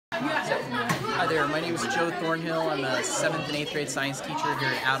Hi there, my name is Joe Thornhill. I'm a 7th and 8th grade science teacher here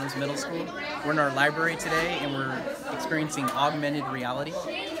at Adams Middle School. We're in our library today and we're experiencing augmented reality.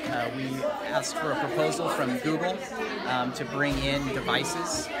 We asked for a proposal from Google to bring in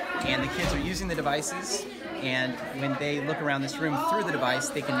devices, and the kids are using the devices, and when they look around this room through the device,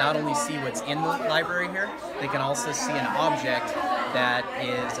 they can not only see what's in the library here, they can also see an object that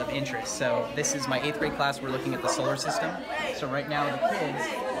is of interest. So this is my 8th grade class. We're looking at the solar system. So right now the kids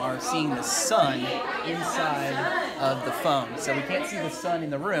are seeing the sun inside of the phone. So we can't see the sun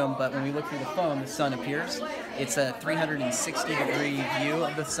in the room, but when we look through the phone, the sun appears. It's a 360-degree view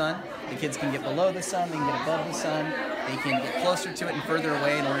of the sun. The kids can get below the sun, they can get above the sun, they can get closer to it and further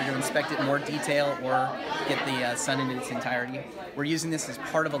away in order to inspect it in more detail or get the sun in its entirety. We're using this as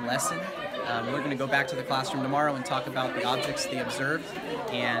part of a lesson. We're going to go back to the classroom tomorrow and talk about the objects they observed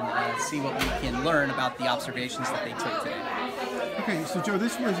and see what we can learn about the observations that they took today. Okay, so Joe,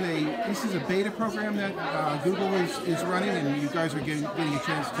 this is a beta program that Google is running, and you guys are getting a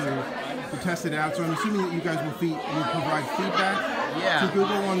chance to test it out. So I'm assuming that you guys will provide feedback to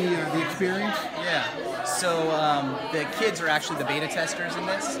Google on the experience. Yeah. So the kids are actually the beta testers in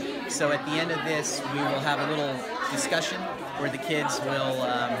this. So at the end of this, we will have a little discussion where the kids will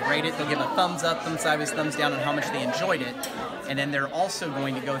rate it. They'll give a thumbs up, thumbs sideways, thumbs down on how much they enjoyed it. And then they're also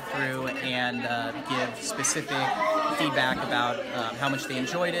going to go through and give specific feedback about how much they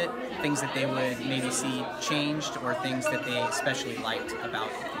enjoyed it, things that they would maybe see changed, or things that they especially liked about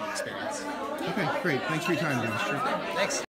the experience. Okay, great. Thanks for your time, guys. Sure thing. Thanks.